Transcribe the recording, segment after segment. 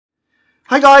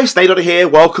Hi guys, SnakeDoctor here,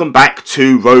 welcome back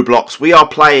to Roblox. We are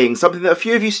playing something that a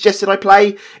few of you suggested I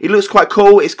play. It looks quite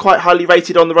cool, it's quite highly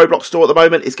rated on the Roblox store at the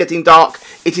moment. It's getting dark,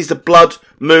 it is the Blood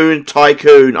Moon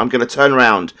Tycoon. I'm going to turn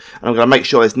around and I'm going to make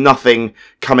sure there's nothing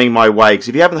coming my way. Because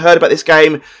if you haven't heard about this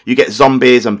game, you get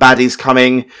zombies and baddies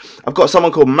coming. I've got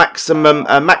someone called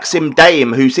Maxim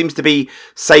Dame who seems to be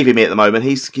saving me at the moment.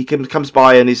 He comes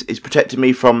by and is protecting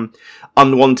me from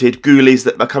unwanted ghoulies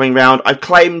that are coming round. I've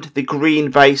claimed the green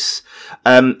base.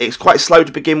 It's quite slow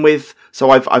to begin with,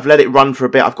 so I've let it run for a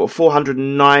bit. I've got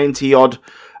 490 odd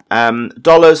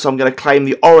dollars, so I'm going to claim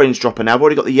the orange dropper now. I've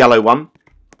already got the yellow one.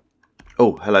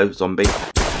 Oh, hello, zombie.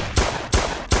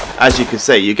 As you can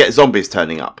see, you get zombies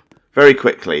turning up very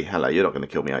quickly. Hello, you're not going to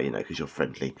kill me, are you? No, because you're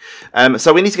friendly.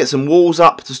 So we need to get some walls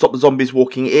up to stop the zombies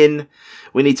walking in.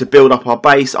 We need to build up our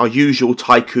base, our usual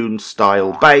Tycoon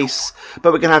style base,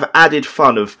 but we're going to have added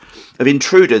fun of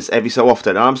intruders every so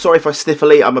often. And I'm sorry if I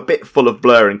sniffly, I'm a bit full of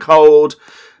blur and cold,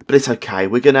 but it's okay.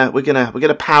 We're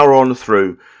gonna power on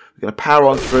through. We're gonna power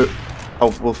on through.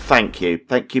 Oh well, thank you,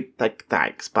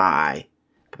 thanks. Bye.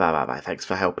 Thanks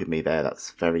for helping me there.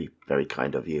 That's very, very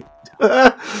kind of you.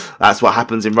 That's what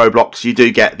happens in Roblox. You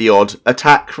do get the odd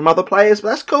attack from other players, but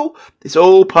that's cool. It's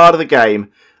all part of the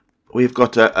game. We've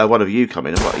got one of you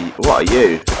coming. What are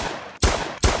you?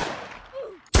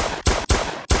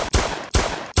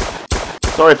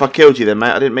 Sorry if I killed you then,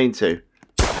 mate. I didn't mean to.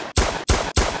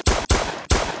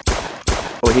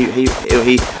 Oh,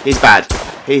 he's bad.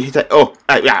 Oh,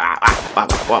 I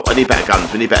need better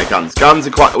guns. We need better guns. Guns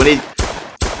are quite.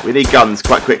 We need guns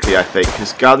quite quickly, I think,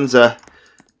 because guns are.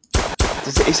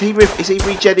 Is he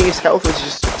regenerating his health, or is he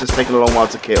just taking a long while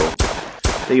to kill? I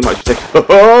think he might be taking a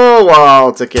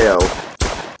while to kill.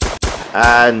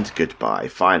 And goodbye.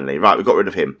 Finally, right, we got rid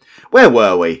of him. Where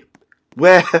were we?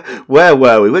 Where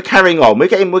were we? We're carrying on. We're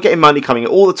getting money coming in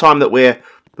all the time that we're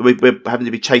having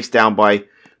to be chased down by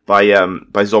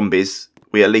zombies.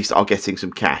 We at least are getting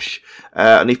some cash.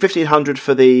 I need 1,500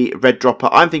 for the red dropper.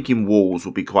 I'm thinking walls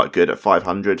will be quite good at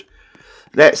 500.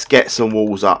 Let's get some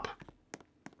walls up.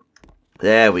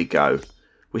 There we go.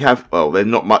 We have, well, they're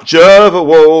not much of a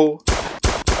wall.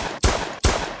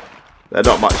 They're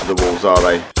not much of the walls, are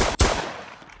they?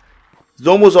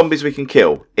 Normal zombies we can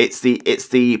kill. It's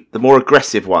the more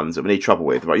aggressive ones that we need trouble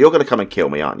with. Right, you're going to come and kill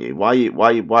me, aren't you?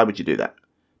 Why would you do that?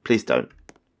 Please don't.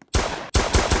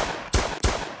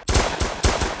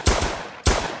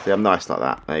 See, I'm nice like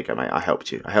that. There you go, mate. I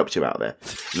helped you. I helped you out there.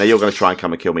 Now you're going to try and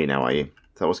come and kill me now, are you?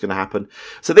 Is that what's going to happen?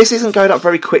 So this isn't going up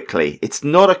very quickly. It's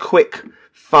not a quick,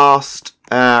 fast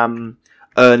earning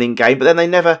game. But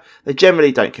then they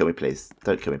generally don't kill me, please.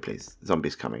 Don't kill me, please. The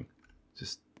zombie's coming.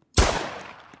 Just.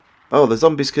 Oh, the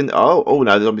zombies can. Oh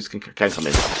no, the zombies can come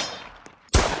in.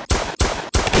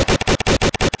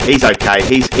 He's okay.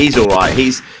 He's all right.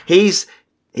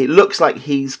 It looks like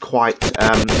he's quite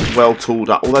well tooled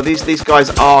up. Although these guys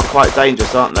are quite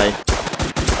dangerous, aren't they?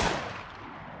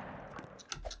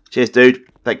 Cheers, dude.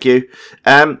 Thank you.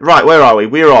 Right, where are we?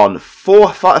 We're on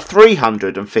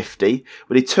 350.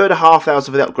 We need 2,500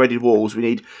 for the upgraded walls. We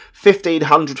need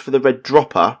 1,500 for the red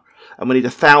dropper, and we need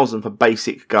 1,000 for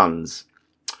basic guns.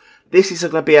 This is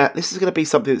going to be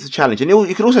something that's a challenge, and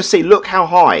you can also see. Look how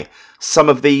high some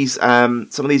of these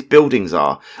buildings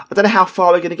are. I don't know how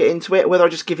far we're going to get into it. Whether I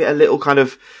just give it a little kind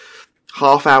of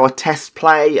half-hour test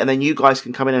play, and then you guys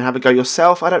can come in and have a go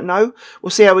yourself. I don't know. We'll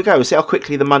see how we go. We'll see how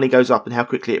quickly the money goes up and how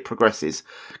quickly it progresses.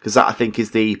 Because that, I think,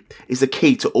 is the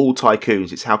key to all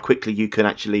tycoons. It's how quickly you can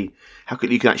actually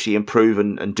improve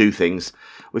and do things.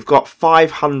 We've got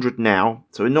 500 now,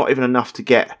 so we're not even enough to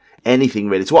get anything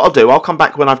really. So what I'll do, I'll come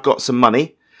back when I've got some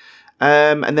money,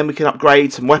 and then we can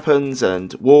upgrade some weapons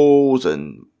and walls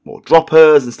and more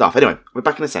droppers and stuff. Anyway, we're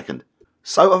back in a second.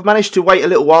 So I've managed to wait a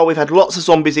little while. We've had lots of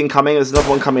zombies incoming. There's another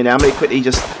one coming now. I'm going to quickly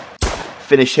just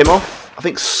finish him off. I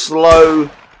think slow,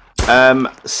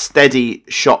 steady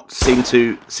shots seem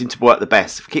to work the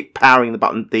best. If we keep powering the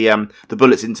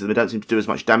bullets into them, they don't seem to do as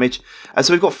much damage.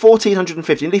 So we've got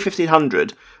 1,450, nearly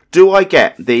 1,500. Do I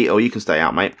get the? Oh, you can stay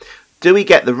out, mate. Do we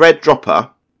get the red dropper,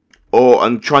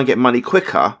 and try and get money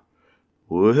quicker?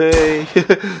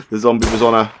 The zombie was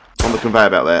on the conveyor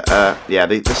belt there. Yeah,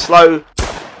 the slow,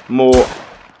 more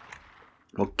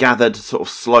gathered, sort of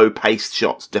slow-paced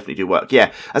shots definitely do work.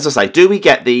 Yeah, as I say, do we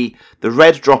get the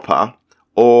red dropper,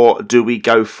 or do we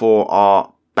go for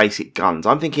our basic guns?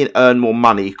 I'm thinking earn more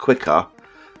money quicker,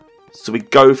 so we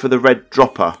go for the red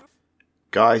dropper.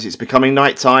 Guys, it's becoming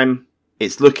night time.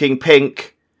 It's looking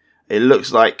pink. It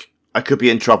looks like I could be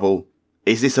in trouble.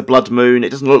 Is this a blood moon?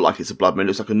 It doesn't look like it's a blood moon. It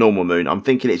looks like a normal moon. I'm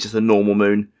thinking it's just a normal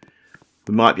moon.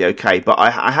 We might be okay. But I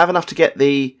have enough to get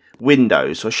the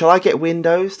windows. So shall I get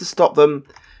windows to stop them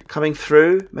coming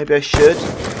through? Maybe I should.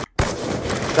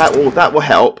 That will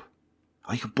help.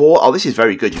 Oh, you can board. Oh, this is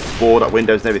very good. You can board up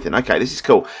windows and everything. Okay, this is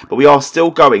cool. But we are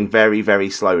still going very, very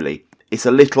slowly. It's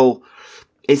a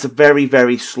very,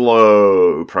 very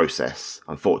slow process,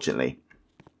 unfortunately.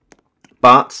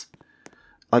 But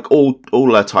like all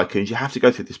tycoons, you have to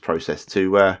go through this process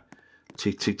to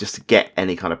just to get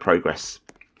any kind of progress.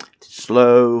 It's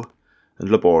slow and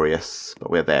laborious, but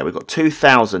we're there. We've got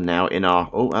 2,000 now in our.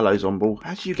 Oh, hello, Zombie.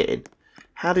 How did you get in?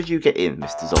 How did you get in,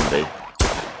 Mr. Zombie?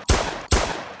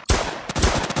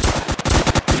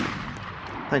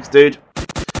 Thanks, dude.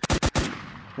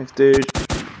 Thanks, dude.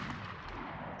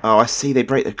 Oh, I see. They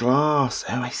break the glass.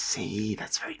 Oh, I see.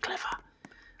 That's very clever.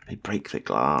 They break the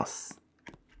glass.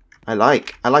 I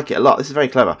like it a lot. This is very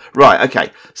clever. Right,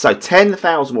 okay. So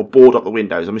 10,000 will board up the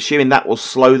windows. I'm assuming that will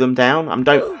slow them down.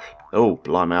 Oh,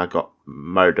 blimey, I got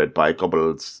murdered by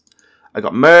gobbles. I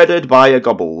got murdered by a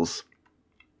gobbles.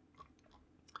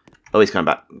 Oh, he's coming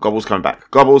back. Gobbles coming back.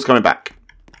 Gobbles coming back.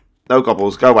 No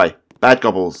gobbles. Go away. Bad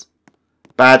gobbles.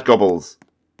 Bad gobbles.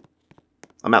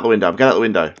 I'm out the window. I'm getting out the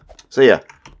window. See ya.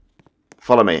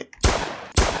 Follow me.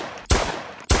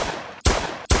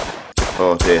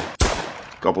 Oh, dear.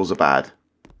 Gobbles are bad.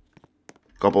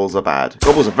 Gobbles are bad.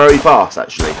 Gobbles are very fast,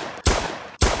 actually.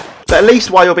 But at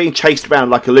least while you're being chased around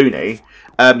like a loony,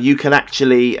 you can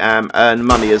actually earn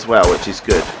money as well, which is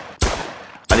good.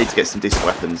 I need to get some decent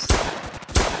weapons.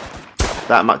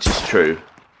 That much is true.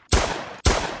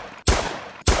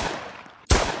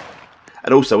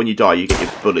 And also, when you die, you get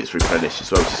your bullets replenished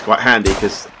as well, which is quite handy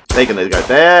because they're going to go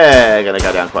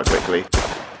down quite quickly.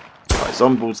 Right,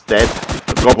 Zomble's dead.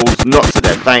 The Gobble's not so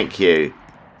dead. Thank you.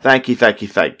 Thank you, thank you,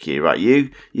 thank you. Right, you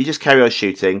just carry on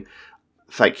shooting.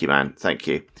 Thank you, man. Thank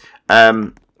you.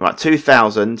 Right,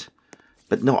 2,000,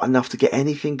 but not enough to get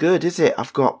anything good, is it? I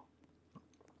could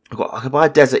buy a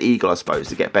Desert Eagle, I suppose,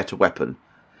 to get a better weapon.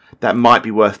 That might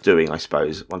be worth doing, I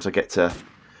suppose. Once I get to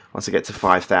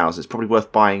 5,000, it's probably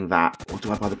worth buying that. Or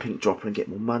do I buy the pink dropper and get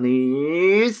more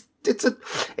money? It's a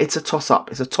toss up.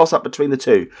 It's a toss up between the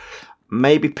two.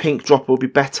 Maybe pink dropper will be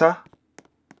better.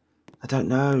 I don't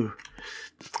know.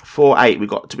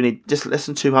 4,800. We need just less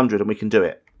than 200, and we can do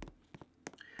it.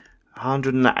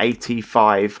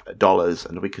 $185,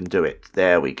 and we can do it.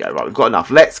 There we go. Right, we've got enough.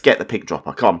 Let's get the pink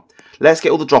dropper. Come on. Let's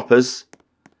get all the droppers.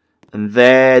 And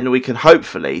then we can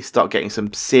hopefully start getting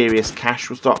some serious cash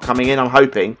will start coming in. I'm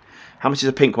hoping. How much is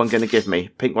a pink one going to give me?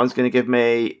 Pink one's going to give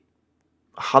me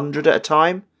 100 at a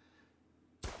time.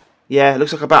 Yeah, it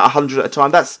looks like about 100 at a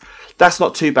time. That's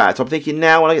not too bad. So I'm thinking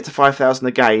now when I get to 5,000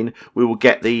 again, we will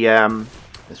get the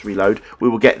let's reload.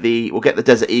 We'll get the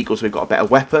Desert Eagle, so we've got a better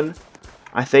weapon,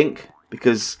 I think,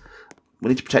 because we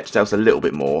need to protect ourselves a little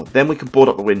bit more. Then we can board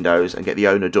up the windows and get the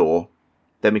owner door.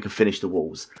 Then we can finish the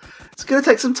walls. It's going to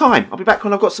take some time. I'll be back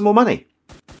when I've got some more money.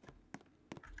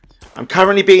 I'm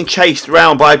currently being chased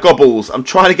around by gobbles. I'm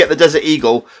trying to get the Desert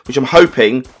Eagle, which I'm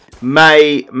hoping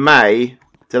may...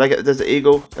 Did I get the Desert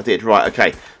Eagle? I did. Right,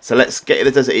 okay. So let's get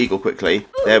the Desert Eagle quickly.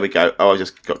 There we go. Oh, I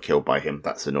just got killed by him.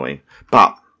 That's annoying.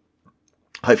 But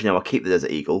hopefully now I'll keep the Desert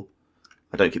Eagle.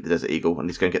 I don't keep the Desert Eagle. I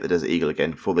need to go and get the Desert Eagle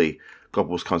again before the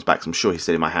gobbles comes back. So I'm sure he's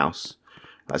still in my house.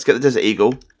 Right, let's get the Desert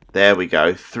Eagle. There we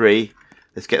go. 3.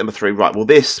 Let's get number 3. Right, will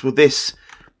this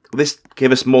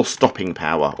give us more stopping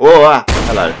power? Oh,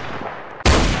 hello.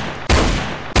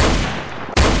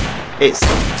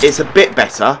 It's a bit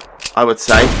better, I would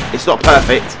say. It's not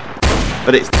perfect,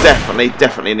 but it's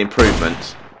definitely an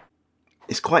improvement.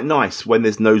 It's quite nice when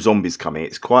there's no zombies coming.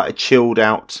 It's quite a chilled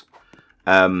out.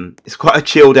 It's quite a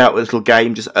chilled out little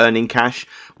game, just earning cash.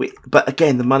 But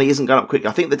again, the money isn't going up quickly.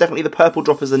 I think that definitely the purple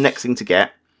droppers are the next thing to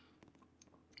get.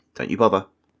 Don't you bother.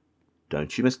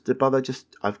 Don't you, Mr. Bother?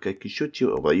 Just I can shoot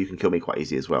you. Well, you can kill me quite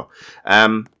easy as well.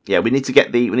 Yeah, we need to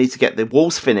get the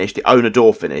walls finished, the owner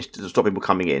door finished to stop people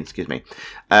coming in. Excuse me.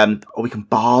 Or we can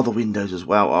bar the windows as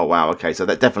well. Oh wow. Okay, so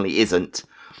that definitely isn't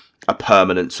a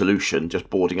permanent solution, just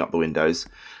boarding up the windows.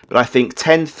 But I think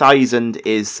 10,000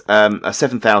 is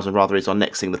 7,000 rather is our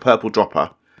next thing. The purple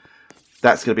dropper.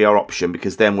 That's going to be our option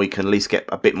because then we can at least get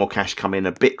a bit more cash come in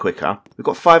a bit quicker. We've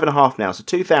got 5.5 now, so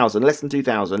 2,000, less than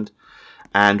 2,000.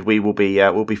 And we will be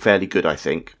we'll be fairly good, I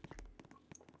think.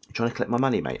 I'm trying to collect my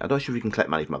money, mate. I'm not sure if you can collect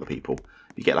money from other people.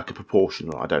 You get like a proportion,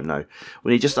 or I don't know.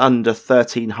 We need just under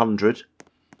 1,300,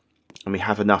 and we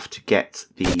have enough to get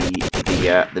the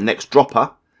next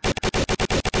dropper.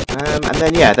 And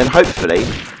then yeah, then hopefully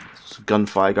some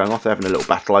gunfire going off. They're having a little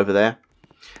battle over there.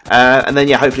 And then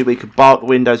yeah, hopefully we can bar the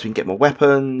windows. We can get more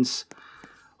weapons.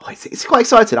 Oh, it's quite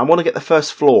exciting. I want to get the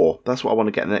first floor. That's what I want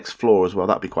to get the next floor as well.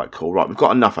 That'd be quite cool. Right, we've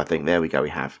got enough, I think. There we go. We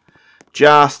have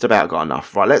Just about got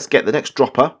enough. Right, let's get the next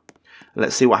dropper. And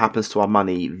let's see what happens to our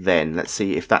money then. Let's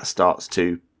see if that starts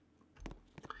to...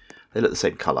 They look the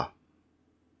same colour.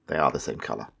 They are the same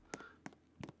colour.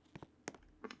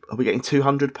 Are we getting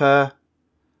 200 per?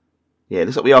 Yeah, it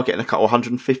looks like we are getting a couple,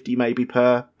 150 maybe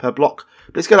per block.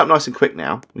 But it's going up nice and quick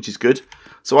now, which is good.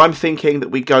 So I'm thinking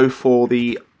that we go for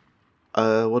the...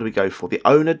 what do we go for? The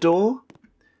owner door?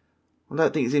 I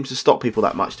don't think it seems to stop people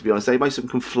that much, to be honest. Most of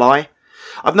them can fly.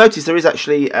 I've noticed there is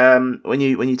actually, when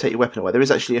you take your weapon away, there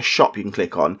is actually a shop you can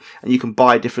click on. And you can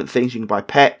buy different things. You can buy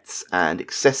pets and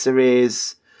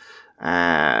accessories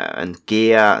and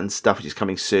gear and stuff, which is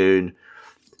coming soon.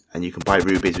 And you can buy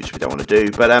rubies, which we don't want to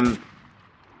do. But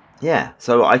yeah,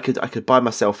 so I could buy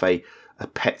myself a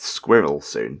pet squirrel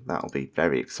soon. That'll be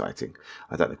very exciting.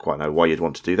 I don't quite know why you'd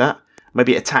want to do that.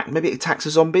 Maybe it attacks the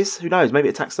zombies. Who knows? Maybe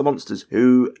it attacks the monsters.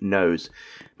 Who knows?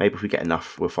 Maybe if we get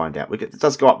enough, we'll find out. It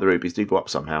does go up. The rubies do go up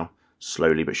somehow,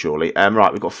 slowly but surely.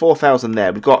 Right, we've got 4,000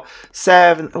 there. We've got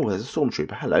 7. Oh, there's a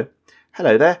stormtrooper.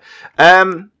 Hello there.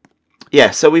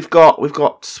 Yeah. So we've got what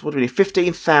do we need?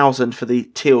 15,000 for the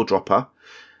teal dropper.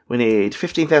 We need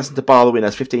 15,000 to bar the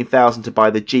windows, 15,000 to buy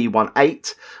the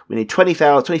G18. We need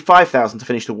 25,000 to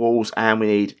finish the walls, and we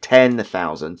need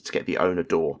 10,000 to get the owner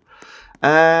door.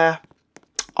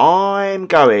 I'm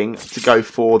going to go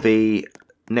for the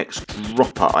next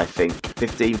dropper, I think.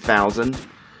 15,000.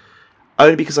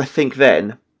 Only because I think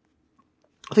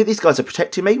these guys are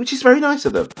protecting me, which is very nice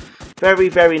of them. Very,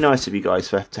 very nice of you guys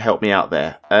to help me out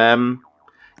there.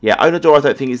 Yeah, owner door I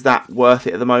don't think is that worth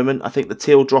it at the moment. I think the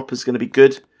teal dropper is going to be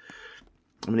good.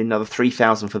 I'm going to need another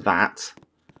 3,000 for that.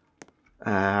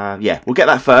 Yeah, we'll get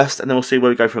that first, and then we'll see where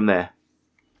we go from there.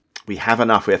 We have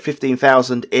enough. We have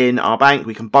 15,000 in our bank.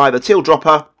 We can buy the teal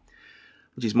dropper,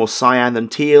 which is more cyan than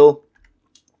teal.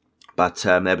 But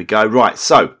there we go. Right,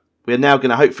 so we're now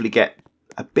going to hopefully get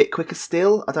a bit quicker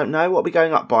still. I don't know. What are we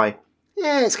going up by?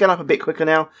 Yeah, it's going up a bit quicker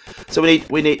now. So we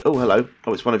need... Oh, hello.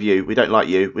 Oh, it's one of you. We don't like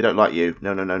you. We don't like you.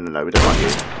 No. We don't like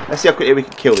you. Let's see how quickly we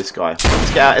can kill this guy.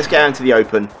 Let's get out into the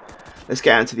open. Let's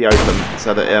get out into the open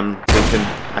so that we can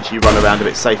actually run around a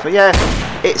bit safer. Yeah,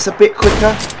 it's a bit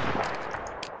quicker.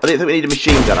 I don't think we need a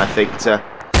machine gun, I think, to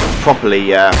properly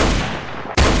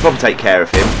take care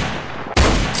of him.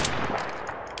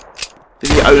 I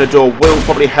think the owner door will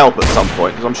probably help at some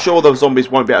point, because I'm sure the zombies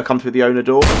won't be able to come through the owner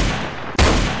door.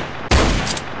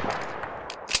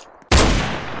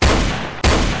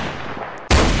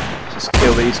 Just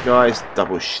kill these guys.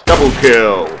 Double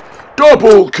kill.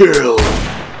 Double kill.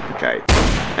 Okay,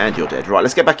 and you're dead. Right,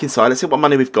 let's get back inside. Let's see what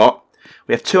money we've got.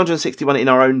 We have 261 in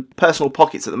our own personal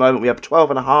pockets at the moment. We have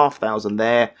 12,500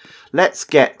 there. Let's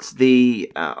get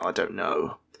the, I don't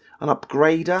know, an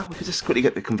upgrader. We could just quickly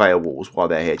get the conveyor walls while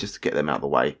they're here, just to get them out of the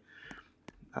way.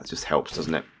 That just helps,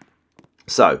 doesn't it?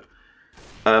 So,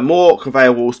 more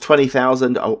conveyor walls,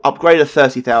 20,000. Oh, upgrader,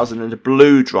 30,000. And a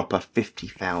blue dropper,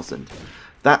 50,000.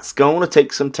 That's going to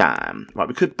take some time. Right,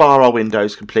 we could bar our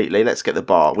windows completely. Let's get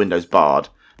the windows barred.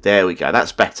 There we go.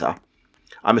 That's better.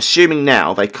 I'm assuming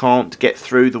now they can't get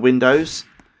through the windows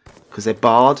because they're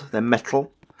barred. They're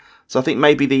metal. So I think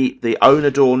maybe the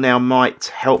owner door now might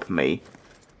help me.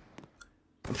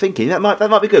 I'm thinking that might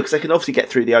be good because they can obviously get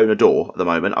through the owner door at the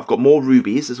moment. I've got more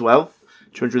rubies as well.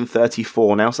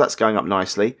 234 now, so that's going up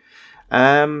nicely.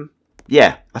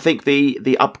 Yeah, I think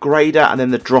the upgrader and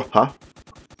then the dropper.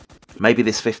 Maybe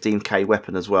this 15k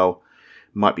weapon as well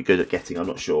might be good at getting. I'm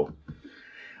not sure.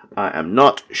 I am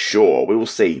not sure. We will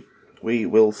see. We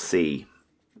will see.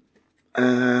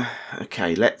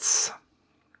 Okay, let's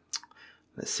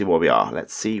see where we are.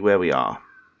 Let's see where we are.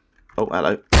 Oh,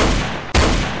 hello.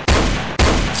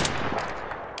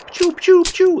 Choo, choo,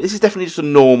 choo. This is definitely just a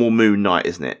normal moon night,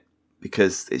 isn't it?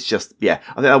 Because it's just, yeah.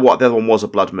 I think the other one was a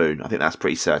blood moon. I think that's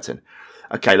pretty certain.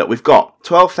 Okay, look, we've got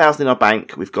 12,000 in our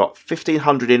bank. We've got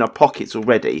 1,500 in our pockets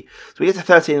already. So we get to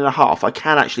 13.5. I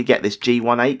can actually get this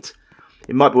G18.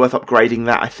 It might be worth upgrading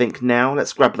that, I think, now.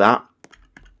 Let's grab that.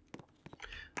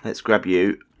 Let's grab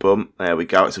you. Boom. There we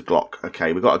go. It's a Glock.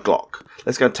 Okay, we've got a Glock.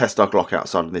 Let's go and test our Glock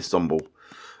outside of this zombie.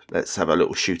 Let's have a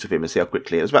little shoot of him and see how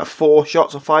quickly. It was about 4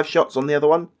 shots or 5 shots on the other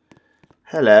one.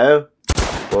 Hello.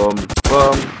 Boom,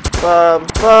 boom, boom,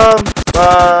 boom,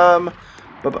 boom.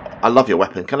 I love your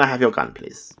weapon. Can I have your gun,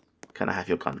 please? Can I have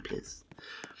your gun, please?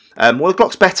 Well, the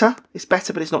Glock's better. It's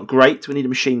better, but it's not great. We need a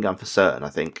machine gun for certain, I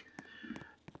think.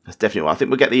 That's definitely what I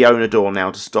think. We'll get the owner door now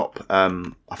to stop.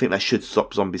 I think that should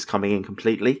stop zombies coming in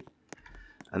completely.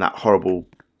 And that horrible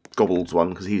Gobbles one,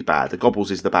 because he's bad. The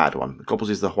Gobbles is the bad one. The Gobbles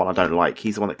is the one I don't like.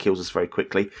 He's the one that kills us very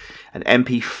quickly. An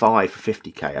MP5 for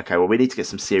 50k. Okay, well, we need to get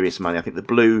some serious money. I think the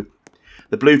blue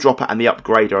dropper and the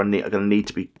upgrader are going to need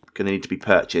to be going to need to be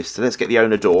purchased. So let's get the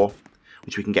owner door,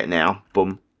 which we can get now.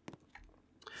 Boom.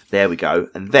 There we go.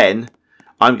 And then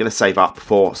I'm going to save up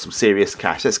for some serious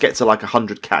cash. Let's get to like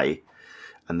 100k,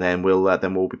 and then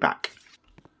we'll be back.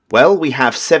 Well, we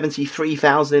have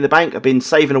 73,000 in the bank. I've been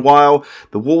saving a while.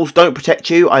 The walls don't protect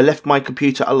you. I left my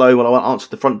computer alone when I answered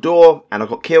the front door, and I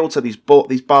got killed. So these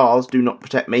bars do not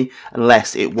protect me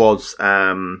unless it was,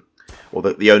 or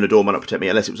the owner door might not protect me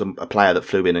unless it was a player that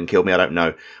flew in and killed me. I don't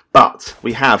know. But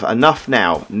we have enough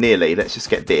now, nearly. Let's just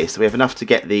get this. We have enough to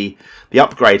get the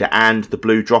upgrader and the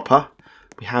blue dropper.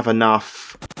 We have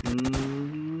enough.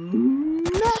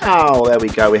 Now, there we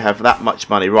go. We have that much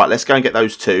money. Right, let's go and get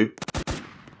those two.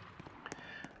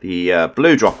 The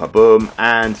blue dropper, boom,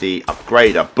 and the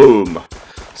upgrader, boom.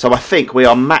 So I think we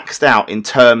are maxed out in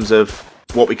terms of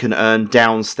what we can earn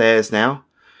downstairs now.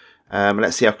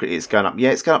 Let's see how quickly it's going up.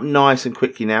 Yeah, it's going up nice and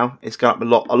quickly now. It's going up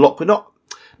a lot, but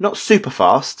not super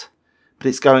fast, but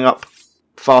it's going up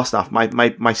fast enough.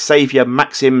 My saviour,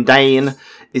 Maxim Dane,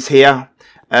 is here.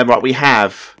 Right, we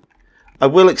have. I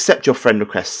will accept your friend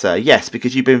request, sir. Yes,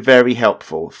 because you've been very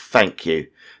helpful. Thank you.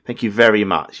 Thank you very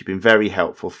much. You've been very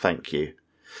helpful. Thank you.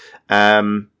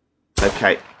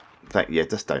 Okay. Yeah,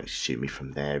 just don't shoot me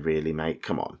from there, really, mate.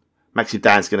 Come on. Maxim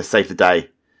Dan's going to save the day.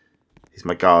 He's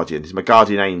my guardian. He's my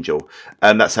guardian angel.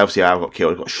 That's obviously how I got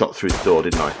killed. I got shot through the door,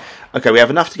 didn't I? Okay, we have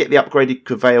enough to get the upgraded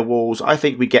conveyor walls. I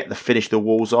think we get the finish the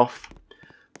walls off.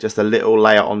 Just a little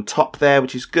layer on top there,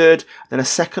 which is good. Then a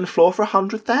second floor for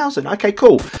 100,000. Okay,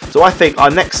 cool. So I think our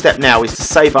next step now is to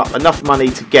save up enough money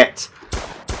to get...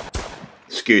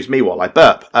 Excuse me while I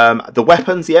burp. The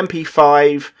weapons, the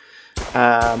MP5,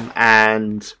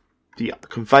 and the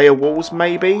conveyor walls,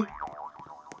 maybe.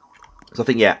 So I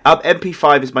think, yeah,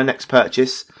 MP5 is my next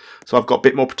purchase. So I've got a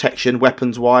bit more protection,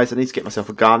 weapons-wise. I need to get myself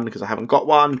a gun because I haven't got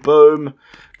one. Boom.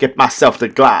 Get myself the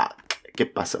Glock.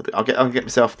 I'll get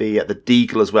myself the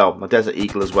Deagle as well, my Desert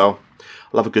Eagle as well.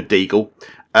 I love a good Deagle.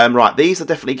 Right, these are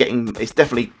definitely it's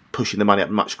definitely pushing the money up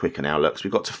much quicker now. Look, so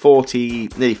we've got to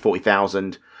nearly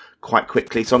 40,000 quite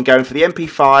quickly. So I'm going for the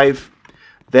MP5.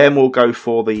 Then we'll go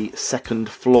for the second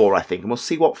floor, I think, and we'll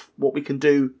see what we can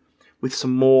do with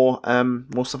some more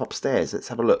stuff upstairs. Let's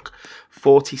have a look.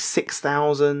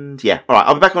 46,000. Yeah. All right.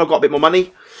 I'll be back when I've got a bit more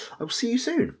money. I will see you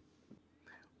soon.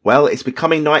 Well, it's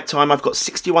becoming night time. I've got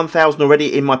 61,000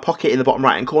 already in my pocket in the bottom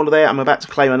right-hand corner there. I'm about to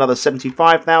claim another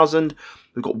 75,000.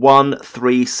 We've got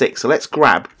 136. So let's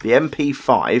grab the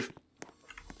MP5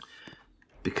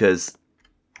 because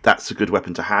that's a good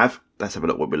weapon to have. Let's have a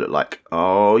look what we look like.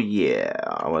 Oh, yeah.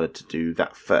 I wanted to do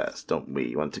that first, don't we?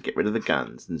 You want to get rid of the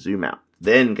guns and zoom out.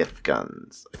 Then get the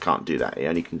guns. I can't do that. You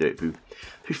only can do it through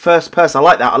first person. I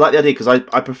like that. I like the idea because I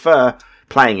prefer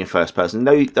playing in first person.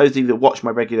 Those of you that watch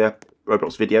my regular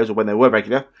Roblox videos, or when they were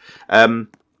regular,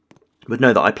 would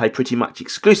know that I play pretty much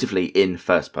exclusively in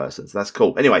first person. So that's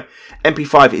cool. Anyway,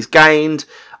 MP5 is gained.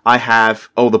 I have...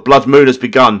 Oh, the Blood Moon has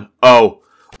begun. Oh,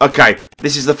 okay.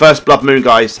 This is the first Blood Moon,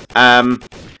 guys.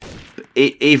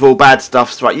 Evil, bad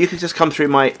stuff. Right, you can just come through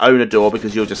my owner door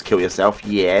because you'll just kill yourself.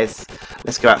 Yes.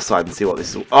 Let's go outside and see what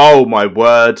this is. Oh, my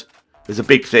word. There's a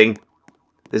big thing.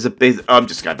 There's a big... I'm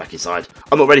just going back inside.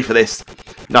 I'm not ready for this.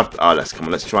 No. Oh, let's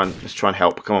try and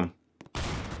help. Come on.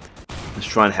 Let's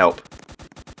try and help.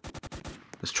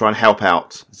 Let's try and help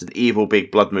out. It's an evil big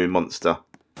Blood Moon monster.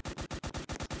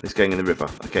 He's going in the river.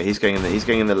 Okay, he's going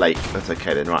in the lake. That's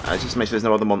okay then. Right, let's just make sure there's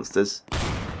no other monsters.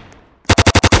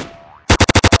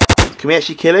 Can we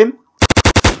actually kill him?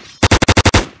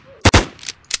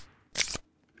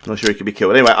 Not sure he can be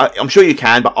killed. Anyway, I'm sure you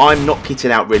can, but I'm not kitting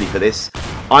out really for this.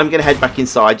 I'm going to head back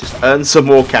inside, just earn some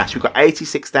more cash. We've got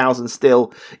 86,000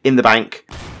 still in the bank,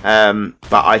 but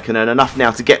I can earn enough now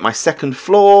to get my second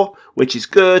floor, which is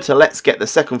good. So let's get the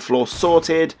second floor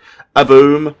sorted.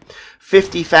 A-boom.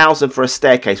 50,000 for a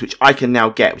staircase, which I can now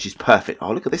get, which is perfect.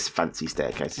 Oh, look at this fancy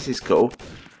staircase. This is cool.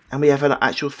 And we have an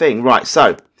actual thing. Right,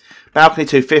 so... Balcony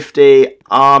 250,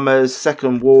 armours,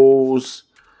 second walls,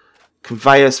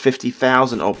 conveyors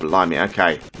 50,000. Oh, blimey.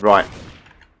 Okay, right.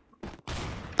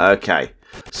 Okay,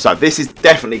 so this is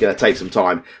definitely going to take some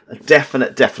time. A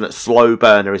definite slow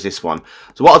burner is this one.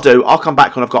 So what I'll do, I'll come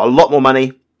back when I've got a lot more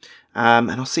money, and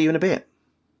I'll see you in a bit.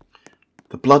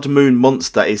 The Blood Moon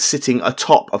monster is sitting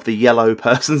atop of the yellow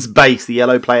person's base, the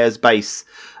yellow player's base.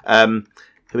 Who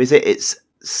is it? It's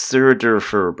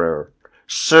SquIRREL.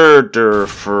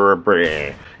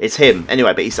 It's him.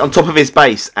 Anyway, but he's on top of his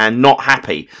base and not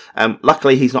happy.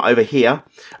 Luckily, he's not over here.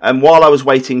 While I was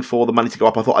waiting for the money to go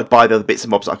up, I thought I'd buy the other bits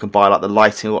and bobs that I can buy, like the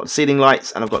lighting. I've got ceiling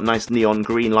lights, and I've got nice neon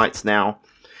green lights now,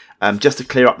 just to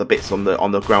clear up the bits on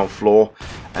the ground floor.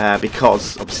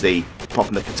 Because, obviously, apart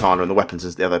from the katana and the weapons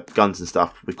and the other guns and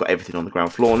stuff, we've got everything on the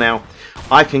ground floor now.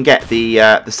 I can get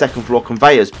the second floor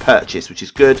conveyors purchased, which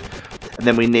is good. And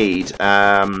then we need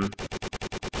a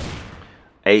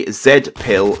Z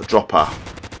pill dropper.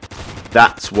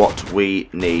 That's what we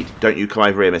need. Don't you come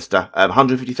over here, mister.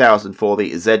 150,000 for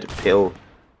the Z pill.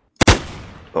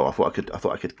 Oh, I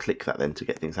thought I could click that then to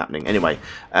get things happening. Anyway,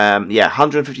 yeah,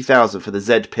 150,000 for the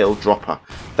Z pill dropper.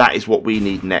 That is what we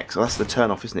need next. Oh, that's the turn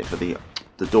off, isn't it, for the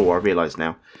door? I realise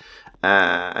now.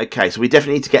 Okay, so we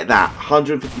definitely need to get that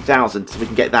 150,000 so we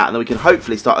can get that, and then we can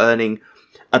hopefully start earning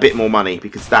a bit more money,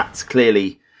 because that's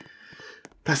clearly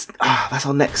that's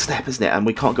our next step, isn't it? And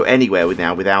we can't go anywhere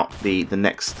without the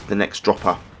next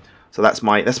dropper. So that's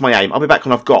my aim. I'll be back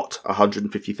when I've got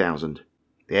 150,000.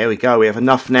 There we go. We have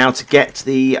enough now to get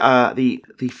the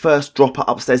first dropper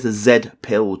upstairs, the Z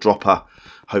pill dropper.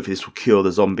 Hopefully this will cure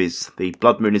the zombies. The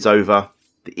blood moon is over.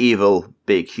 The evil,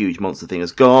 big, huge monster thing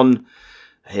is gone.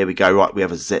 Here we go. Right, we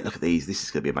have a Z. Look at these. This is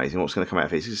going to be amazing. What's going to come out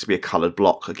of it? It's going to be a coloured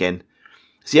block again.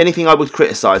 See, anything I would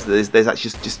criticise, there's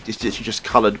actually just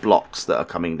coloured blocks that are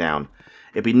coming down.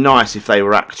 It'd be nice if they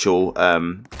were actual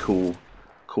cool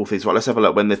things. Right, let's have a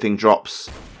look when the thing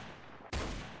drops.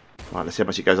 Right, let's see how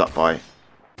much it goes up by.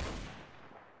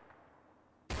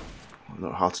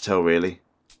 Not hard to tell, really.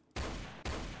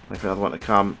 Wait for another one to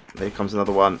come. There comes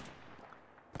another one.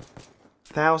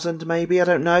 1,000 maybe, I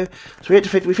don't know. So we hit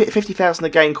 50,000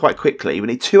 again quite quickly. We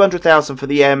need 200,000 for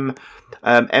the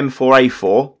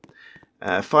M4A4.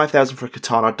 5,000 for a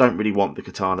katana. I don't really want the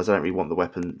katanas. I don't really want the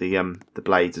weapon, the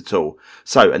blades at all.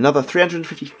 So another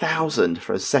 350,000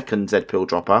 for a second Z pill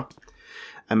dropper.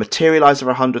 A materializer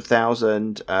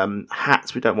 100,000.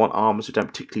 Hats we don't want. Armors we don't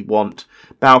particularly want.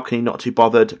 Balcony not too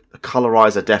bothered. A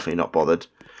colorizer definitely not bothered.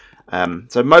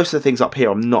 So most of the things up here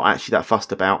I'm not actually that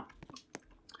fussed about.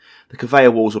 The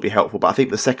conveyor walls will be helpful, but I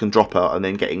think the second dropper and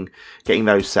then getting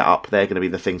those set up, they're going to be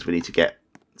the things we need to get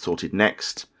sorted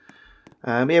next.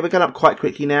 Yeah, we're going up quite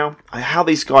quickly now. How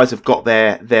these guys have got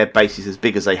their bases as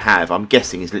big as they have, I'm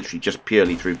guessing is literally just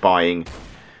purely through buying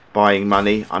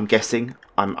money. I'm guessing.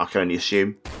 I can only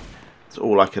assume. That's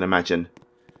all I can imagine.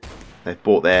 They've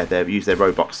bought they've used their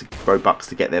Robux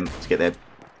to get their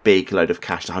big load of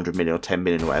cash, 100 million or 10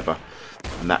 million or whatever,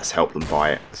 and that's helped them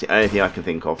buy it. It's the only thing I can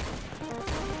think of.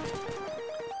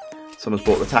 Someone's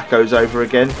bought the tacos over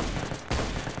again.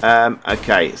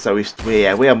 Okay, so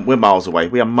we're miles away.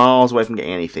 We are miles away from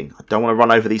getting anything. I don't want to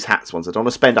run over these hats ones. I don't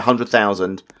want to spend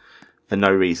 100,000 for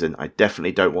no reason. I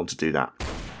definitely don't want to do that.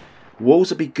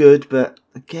 Walls would be good, but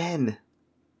again,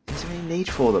 is there any need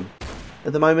for them?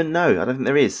 At the moment, no. I don't think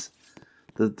there is.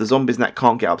 The zombies and that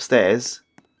can't get upstairs,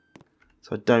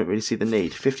 so I don't really see the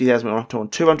need. 50,000, we're up to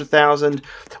 200,000.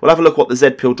 We'll have a look what the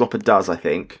Z pill dropper does, I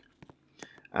think.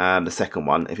 The second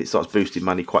one, if it starts boosting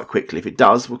money quite quickly. If it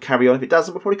does, we'll carry on. If it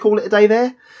doesn't, we'll probably call it a day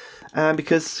there.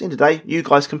 Because in the day, you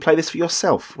guys can play this for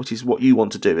yourself, which is what you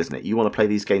want to do, isn't it? You want to play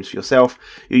these games for yourself.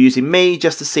 You're using me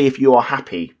just to see if you are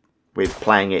happy with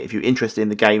playing it, if you're interested in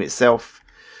the game itself.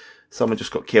 Someone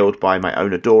just got killed by my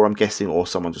owner door, I'm guessing, or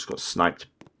someone just got sniped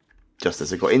just as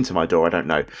they got into my door, I don't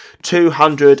know.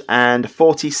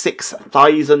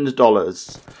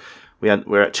 $246,000.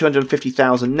 We're at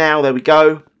 250,000 now, there we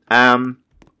go.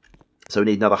 So we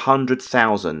need another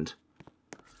 100,000.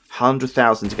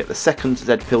 100,000 to get the second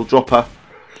Z pill dropper.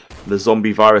 The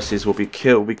zombie viruses will be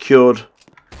cured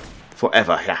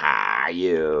forever. Haha,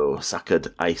 you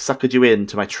suckered. I suckered you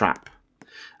into my trap.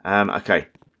 Okay.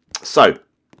 So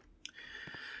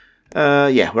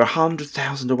yeah, we're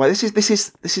 100,000 away. This is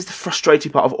the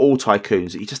frustrating part of all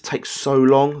tycoons. It just takes so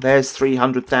long. There's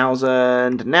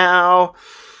 300,000 now.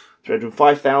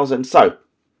 305,000. So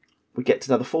we get to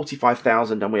another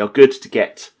 45,000 and we are good to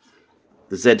get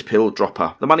the Z pill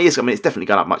dropper. The money is, I mean, it's definitely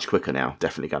gone up much quicker now.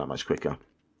 Definitely gone up much quicker.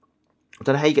 I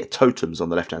don't know how you get totems on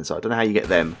the left-hand side. I don't know how you get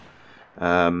them.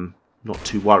 Not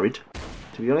too worried,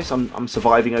 to be honest. I'm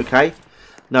surviving okay.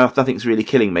 No, nothing's really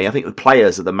killing me. I think the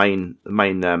players are the main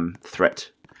threat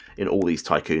in all these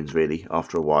tycoons, really,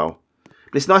 after a while.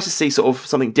 But it's nice to see sort of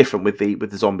something different with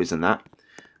the zombies and that.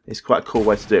 It's quite a cool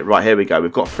way to do it. Right, here we go.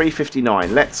 We've got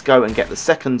 359. Let's go and get the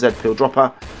second Z pill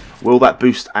dropper. Will that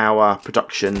boost our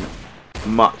production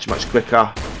much, much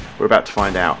quicker? We're about to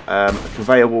find out.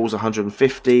 Conveyor walls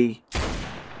 150.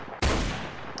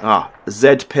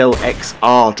 Z pill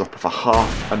XR dropper for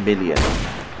 500,000.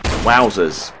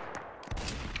 Wowzers.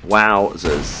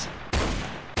 Wowzers.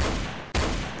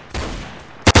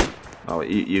 Oh,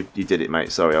 you did it,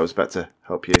 mate. Sorry, I was about to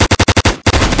help you.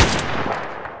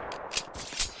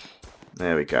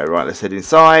 There we go. Right, let's head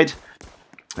inside.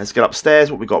 Let's get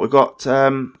upstairs. What we got? We've got,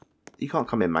 You can't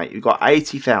come in, mate. You've got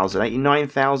 80,000,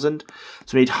 89,000.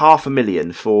 So we need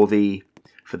 500,000 for the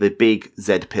big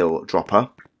Z pill dropper.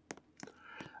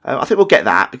 I think we'll get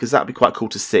that because that would be quite cool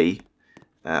to see.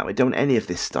 We don't want any of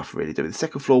this stuff really, do we? The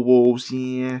second floor walls,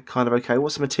 yeah, kind of okay.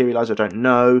 What's the materializer? I don't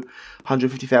know.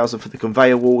 150,000 for the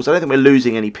conveyor walls. I don't think we're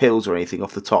losing any pills or anything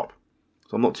off the top.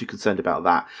 So I'm not too concerned about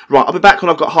that. Right, I'll be back when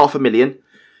I've got 500,000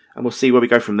 and we'll see where we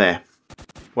go from there.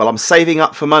 Well, I'm saving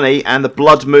up for money and the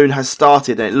blood moon has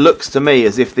started and it looks to me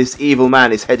as if this evil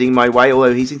man is heading my way,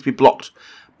 although he seems to be blocked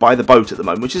by the boat at the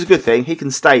moment, which is a good thing. He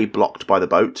can stay blocked by the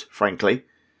boat, frankly.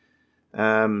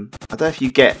 I don't know if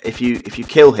you get if you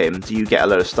kill him, do you get a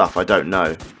load of stuff? I don't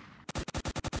know.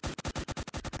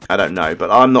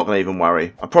 But I'm not going to even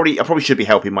worry. I probably should be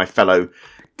helping my fellow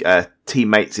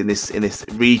teammates in this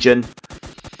region.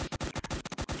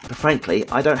 But frankly,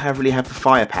 I don't really have the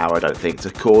firepower, I don't think,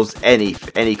 to cause any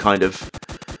kind of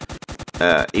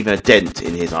even a dent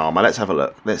in his armor. Let's have a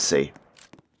look. Let's see.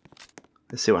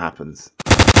 Let's see what happens.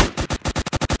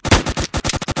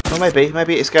 Well,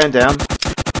 maybe it's going down.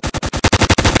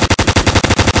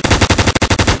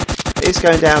 It's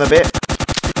going down a bit.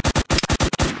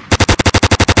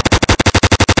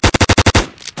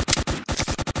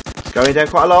 It's going down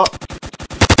quite a lot.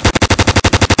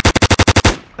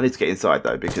 I need to get inside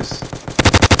though because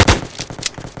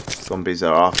zombies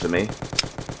are after me.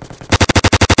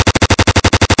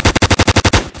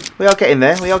 We are getting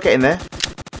there. We are getting there.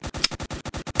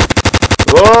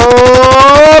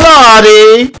 Oh,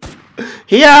 lordy!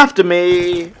 He after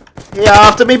me. He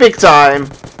after me big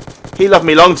time. He loved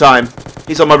me long time.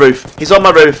 He's on my roof. He's on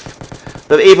my roof.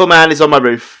 The evil man is on my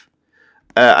roof.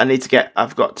 I need to get...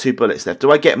 I've got 2 bullets left. Do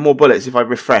I get more bullets if I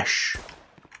refresh?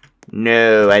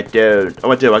 No, I don't.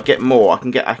 Oh, I do. I get more. I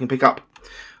can pick up...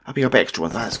 I'll pick up extra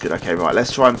ones. That's good. Okay, right.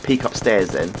 Let's try and peek upstairs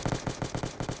then.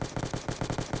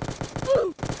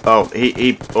 Oh,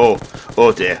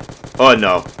 oh dear. Oh,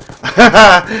 no.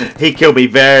 He killed me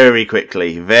very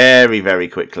quickly. Very, very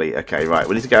quickly. Okay, right.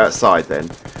 We need to go outside then.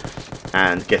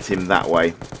 And get him that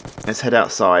way. Let's head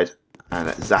outside and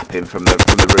let's zap him from the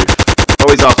roof.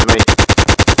 Oh, he's after me.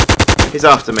 He's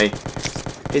after me.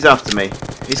 He's after me.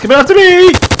 He's coming after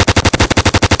me!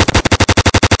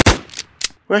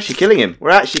 We're actually killing him. We're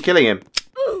actually killing him.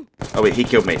 Oh wait, he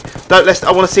killed me. Don't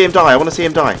I want to see him die. I want to see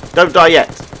him die. Don't die yet.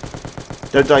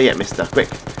 Don't die yet, mister.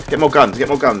 Quick. Get more guns. Get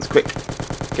more guns. Quick.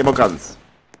 Get more guns.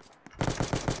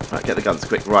 Right, get the guns.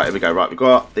 Quick. Right, here we go. Right, we've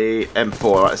got the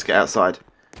M4. Right, let's get outside.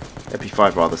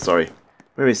 MP5 rather, sorry.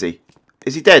 Where is he?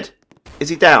 Is he dead? Is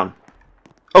he down?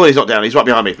 Oh, he's not down. He's right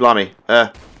behind me. Blimey.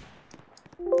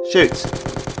 Shoot.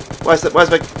 Where's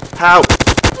the... How?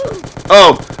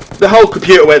 Oh, the whole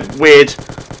computer went weird.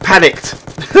 Panicked.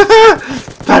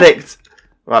 Panicked.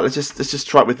 Right, let's just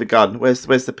try it with the gun. Where's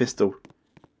the pistol? Oh,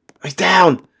 he's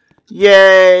down.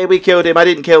 Yay, we killed him. I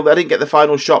didn't get the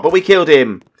final shot, but we killed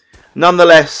him.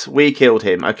 Nonetheless, we killed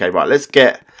him. Okay, right, let's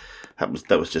get... That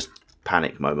was just...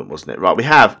 panic moment, wasn't it? Right, we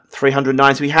have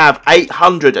 390. We have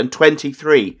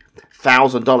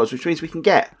 $823,000, which means we can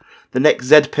get the next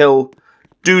Z pill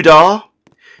doodah.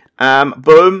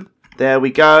 Boom, there we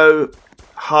go.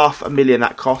 500,000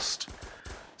 that cost.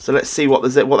 So let's see what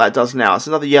that does now. It's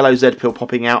another yellow Z pill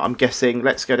popping out, I'm guessing.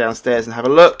 Let's go downstairs and have a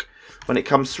look when it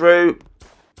comes through.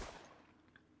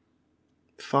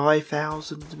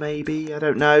 5,000 maybe, I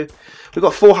don't know. We've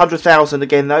got 400,000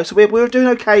 again though, so we're doing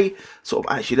okay. Sort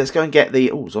of. Actually, let's go and get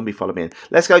the... Oh, zombie follow me in.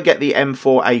 Let's go get the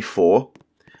M4A4.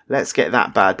 Let's get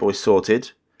that bad boy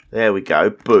sorted. There we go.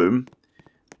 Boom.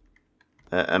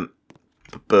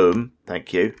 Boom.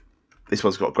 Thank you. This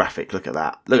one's got a graphic. Look at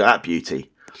that. Look at that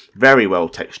beauty. Very well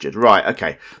textured. Right,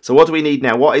 okay. So what do we need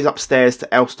now? What is upstairs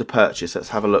else to purchase? Let's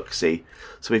have a look, see.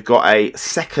 So we've got a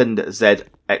second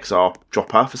ZXR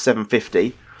dropper for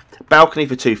 750. Balcony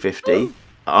for 250.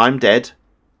 I'm dead.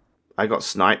 I got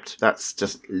sniped. That's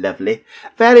just lovely.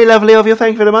 Very lovely of you.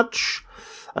 Thank you very much.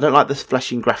 I don't like this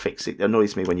flashing graphics. It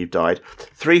annoys me when you've died.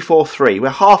 343. We're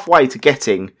halfway to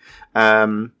getting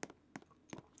the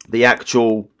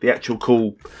actual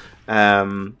cool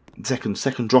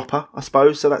second dropper, I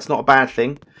suppose. So that's not a bad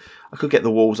thing. I could get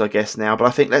the walls, I guess, now, but I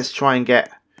think let's try and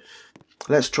get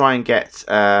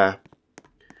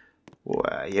well,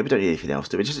 yeah, we don't need anything else,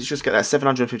 do we? Just get that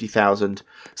 750,000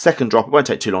 second drop. It won't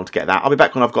take too long to get that. I'll be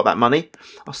back when I've got that money.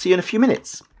 I'll see you in a few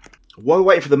minutes. While we're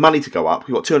waiting for the money to go up,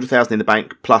 we've got 200,000 in the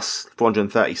bank plus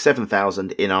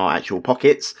 437,000 in our actual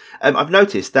pockets. I've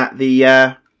noticed that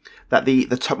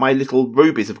my little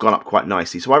rubies have gone up quite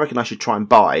nicely, so I reckon I should try and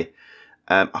buy.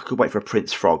 I could wait for a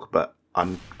Prince Frog, but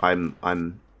I'm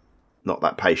not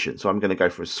that patient, so I'm going to go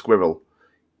for a squirrel.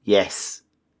 Yes.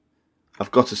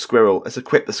 I've got a squirrel. Let's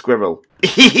equip the squirrel.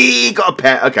 He got a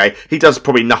pet. Okay, he does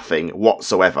probably nothing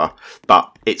whatsoever,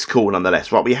 but it's cool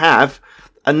nonetheless. Right, we have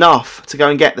enough to go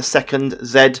and get the second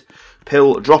Z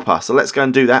pill dropper. So let's go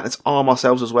and do that. Let's arm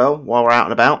ourselves as well while we're out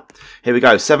and about. Here we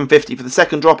go. 750 for the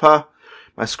second dropper.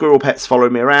 My squirrel pet's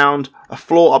following me around. A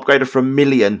floor upgrader for 1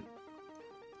 million.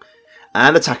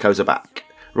 And the tacos are back.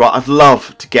 Right, I'd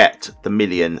love to get the 1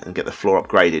 million and get the floor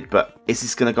upgraded, but is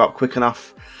this going to go up quick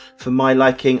enough for my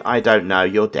liking? I don't know.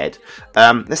 You're dead.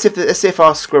 Let's see if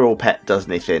our squirrel pet does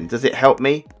anything. Does it help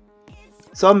me?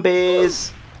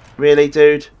 Zombies. Really,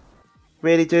 dude?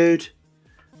 Really, dude?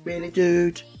 Really,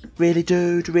 dude? Really,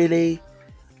 dude? Really?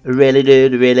 Really,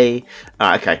 dude? Really?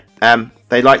 Okay.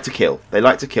 They like to kill. They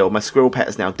like to kill. My squirrel pet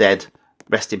is now dead.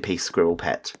 Rest in peace, squirrel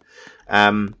pet.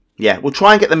 Yeah, we'll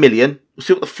try and get the 1 million. We'll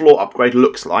see what the floor upgrade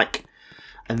looks like.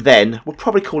 And then we'll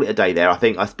probably call it a day there, I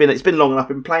think. It's been long enough. I've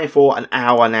been playing for an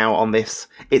hour now on this.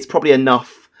 It's probably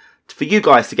enough for you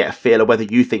guys to get a feel of whether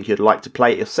you think you'd like to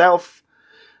play it yourself.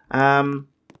 Yeah,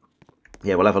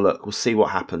 we'll have a look. We'll see what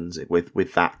happens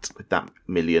with that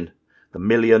million. The $1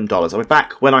 million. I'll be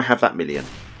back when I have that 1 million.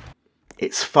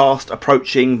 It's fast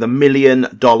approaching. The $1 million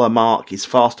mark is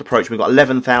fast approaching. We've got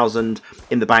 11,000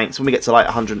 in the bank. So when we get to like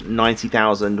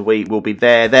 190,000, we will be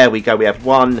there. There we go. We have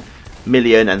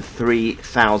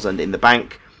 1,003,000 in the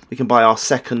bank. We can buy our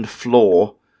second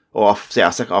floor, or our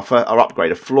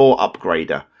upgrade, a floor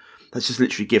upgrader. That's just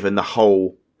literally given the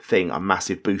whole thing a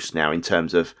massive boost now in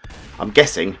terms of, I'm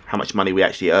guessing, how much money we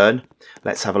actually earn.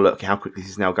 Let's have a look at how quickly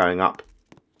this is now going up.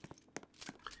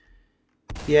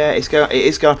 Yeah, it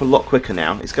is going up a lot quicker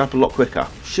now. It's going up a lot quicker.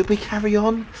 Should we carry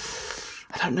on?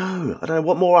 I don't know. I don't know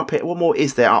what more up here. What more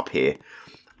is there up here,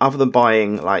 other than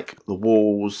buying like the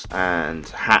walls and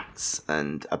hats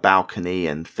and a balcony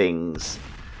and things,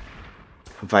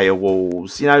 conveyor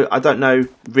walls. You know, I don't know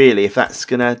really if that's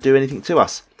gonna do anything to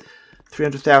us.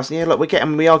 300,000. Yeah, look, we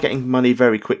are getting money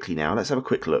very quickly now. Let's have a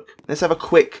quick look. Let's have a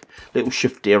quick little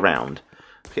shifty around.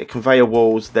 Get conveyor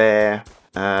walls there.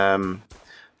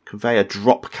 Conveyor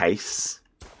drop case,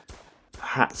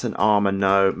 hats and armor,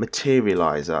 no.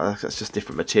 Materializer, that's just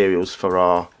different materials for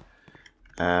our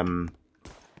for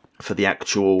the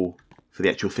actual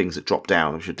things that drop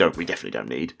down, which we definitely don't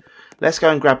need. Let's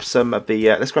go and grab some of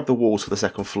the let's grab the walls for the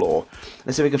second floor.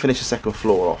 Let's see if we can finish the second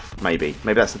floor off. Maybe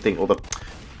that's the thing. Or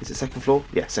is it second floor?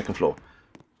 Yeah, second floor.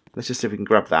 Let's just see if we can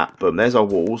grab that. Boom, there's our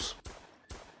walls.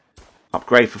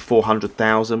 Upgrade for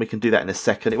 400,000. We can do that in a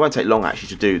second. It won't take long actually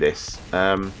to do this.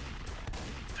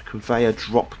 Conveyor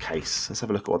drop case. Let's have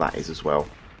a look at what that is as well.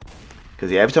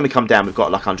 Because yeah, every time we come down, we've got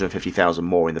like 150,000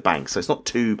 more in the bank, so it's not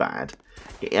too bad.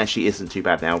 It actually isn't too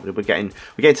bad now. We're getting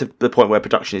to the point where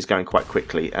production is going quite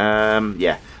quickly.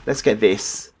 Yeah, let's get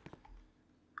this.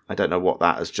 I don't know what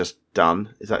that has just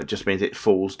done. Is that just means it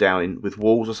falls down with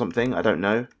walls or something? I don't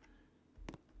know.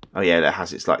 Oh yeah, that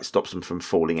has. It's like stops them from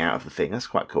falling out of the thing. That's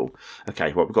quite cool.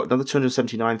 Okay, well we've got another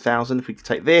 279,000. If we could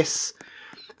take this,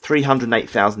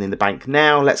 308,000 in the bank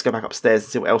now. Let's go back upstairs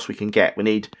and see what else we can get.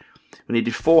 We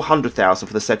needed 400,000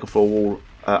 for the second floor wall.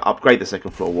 Upgrade the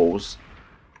second floor walls.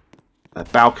 A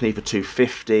balcony for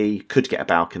 250. Could get a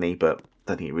balcony, but I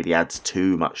don't think it really adds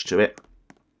too much to it.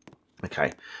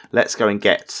 Okay, let's go and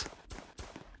get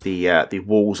the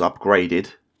walls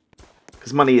upgraded.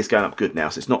 Because money is going up good now,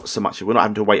 so it's not so much. We're not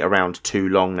having to wait around too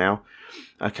long now.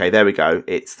 Okay, there we go.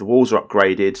 The walls are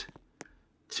upgraded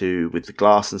with the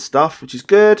glass and stuff, which is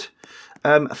good.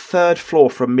 A third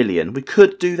floor for 1 million. We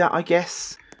could do that, I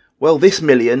guess. Well, this 1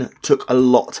 million took a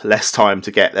lot less time to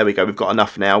get. There we go. We've got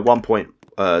enough now.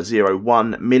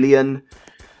 1.01 million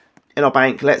in our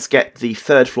bank. Let's get the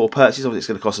third floor purchase. Obviously, it's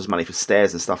going to cost us money for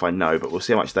stairs and stuff, I know, but we'll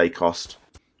see how much they cost.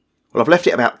 Well, I've left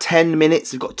it about 10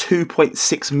 minutes. We've got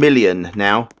 2.6 million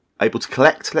now able to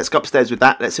collect. Let's go upstairs with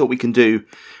that. Let's see what we can do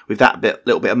with that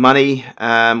little bit of money.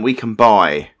 We can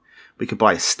buy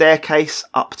a staircase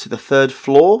up to the third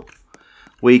floor.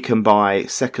 We can buy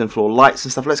second floor lights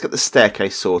and stuff. Let's get the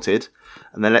staircase sorted,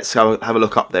 and then let's go have a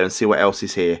look up there and see what else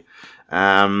is here.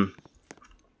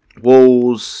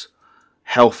 Walls,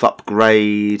 health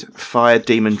upgrade, fire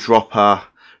demon dropper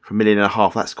for 1.5 million.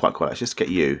 That's quite cool. Let's just get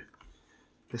you.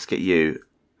 Let's get you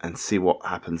and see what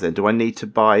happens then. Do I need to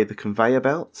buy the conveyor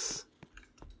belts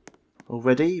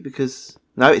already? Because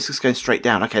no, it's just going straight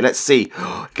down. Okay, let's see.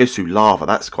 It goes through lava.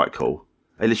 That's quite cool.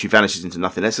 It literally vanishes into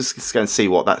nothing. Let's just go and see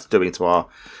what that's doing to our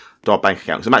bank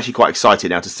account. Because I'm actually quite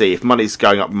excited now to see if money's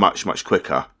going up much, much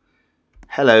quicker.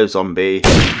 Hello, zombie.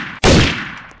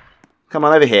 Come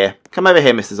on over here. Come over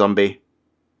here, Mr. Zombie.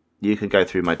 You can go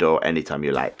through my door anytime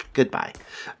you like. Goodbye.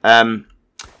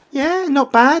 Yeah,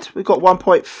 not bad. We've got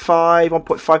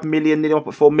 1.5 million, nearly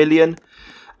 1.4 million.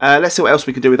 Let's see what else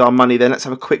we can do with our money then. Let's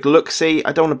have a quick look. See,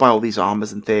 I don't want to buy all these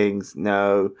armors and things.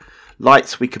 No.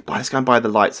 Lights we could buy. Let's go and buy the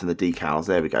lights and the decals.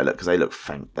 There we go. Look, because they look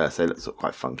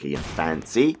quite funky and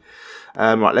fancy.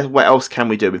 Right, what else can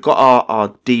we do? We've got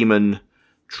our demon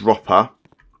dropper.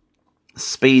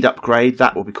 Speed upgrade.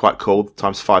 That will be quite cool.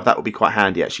 ×5. That will be quite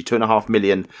handy, actually. 2.5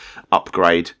 million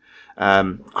upgrade.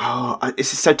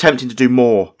 This is so tempting to do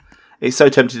more. It's so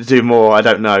tempting to do more. I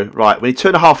don't know. Right, we need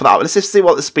 2.5 for that. Let's just see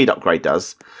what the speed upgrade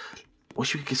does.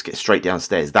 Wish we could just get straight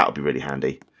downstairs. That would be really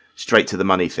handy. Straight to the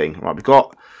money thing. Right, we've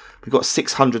got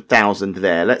 600,000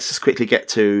 there. Let's just quickly get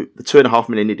to the 2.5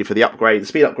 million needed for the upgrade, the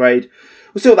speed upgrade.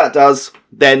 We'll see what that does.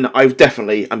 Then I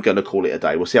definitely am going to call it a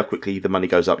day. We'll see how quickly the money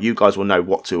goes up. You guys will know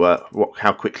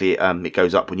how quickly it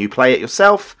goes up when you play it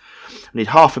yourself. We need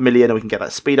 500,000 and we can get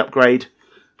that speed upgrade.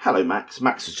 Hello, Max.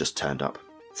 Max has just turned up.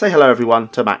 Say hello, everyone,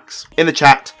 to Max. In the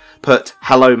chat, put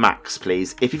hello, Max,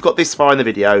 please. If you've got this far in the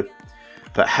video,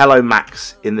 put hello,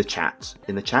 Max in the chat.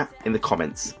 In the chat? In the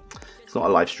comments. It's not a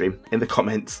live stream. In the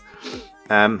comments.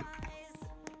 Right.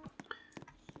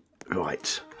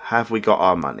 Have we got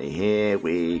our money? Here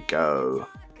we go.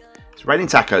 It's raining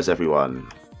tacos, everyone.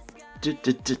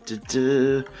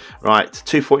 Right.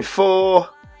 244.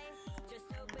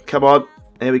 Come on.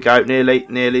 Here we go.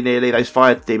 Nearly. Those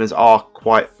fire demons are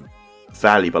quite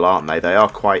valuable, aren't they?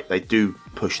 They do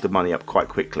push the money up quite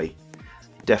quickly.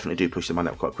 Definitely do push the money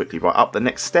up quite quickly. Right, up the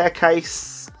next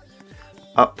staircase.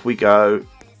 Up we go.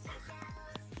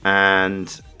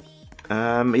 And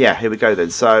yeah, here we go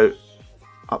then. So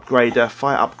upgrader,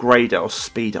 fire upgrader, or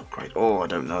speed upgrade. Oh, I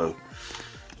don't know.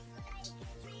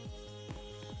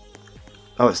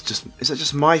 Oh, is that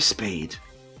just my speed?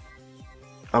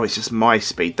 Oh, it's just my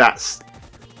speed. That's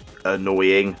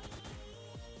annoying.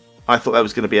 I thought that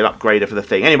was going to be an upgrader for the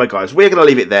thing. Anyway, guys, we're going to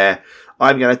leave it there.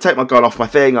 I'm going to take my gun off my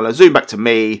thing. I'm going to zoom back to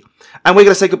me. And we're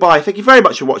going to say goodbye. Thank you very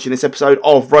much for watching this episode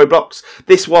of Roblox.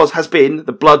 This has been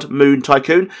the Blood Moon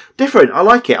Tycoon. Different. I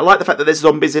like it. I like the fact that there's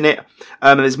zombies in it.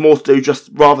 And there's more to do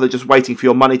rather than just waiting for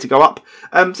your money to go up.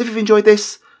 So if you've enjoyed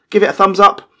this, give it a thumbs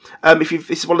up. If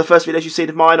this is one of the first videos you've seen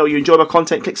of mine, or you enjoy my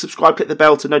content, click subscribe, click the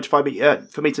bell to notify me,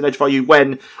 for me to notify you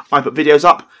when I put videos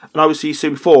up. And I will see you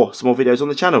soon for some more videos on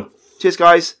the channel. Cheers,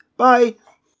 guys. Bye.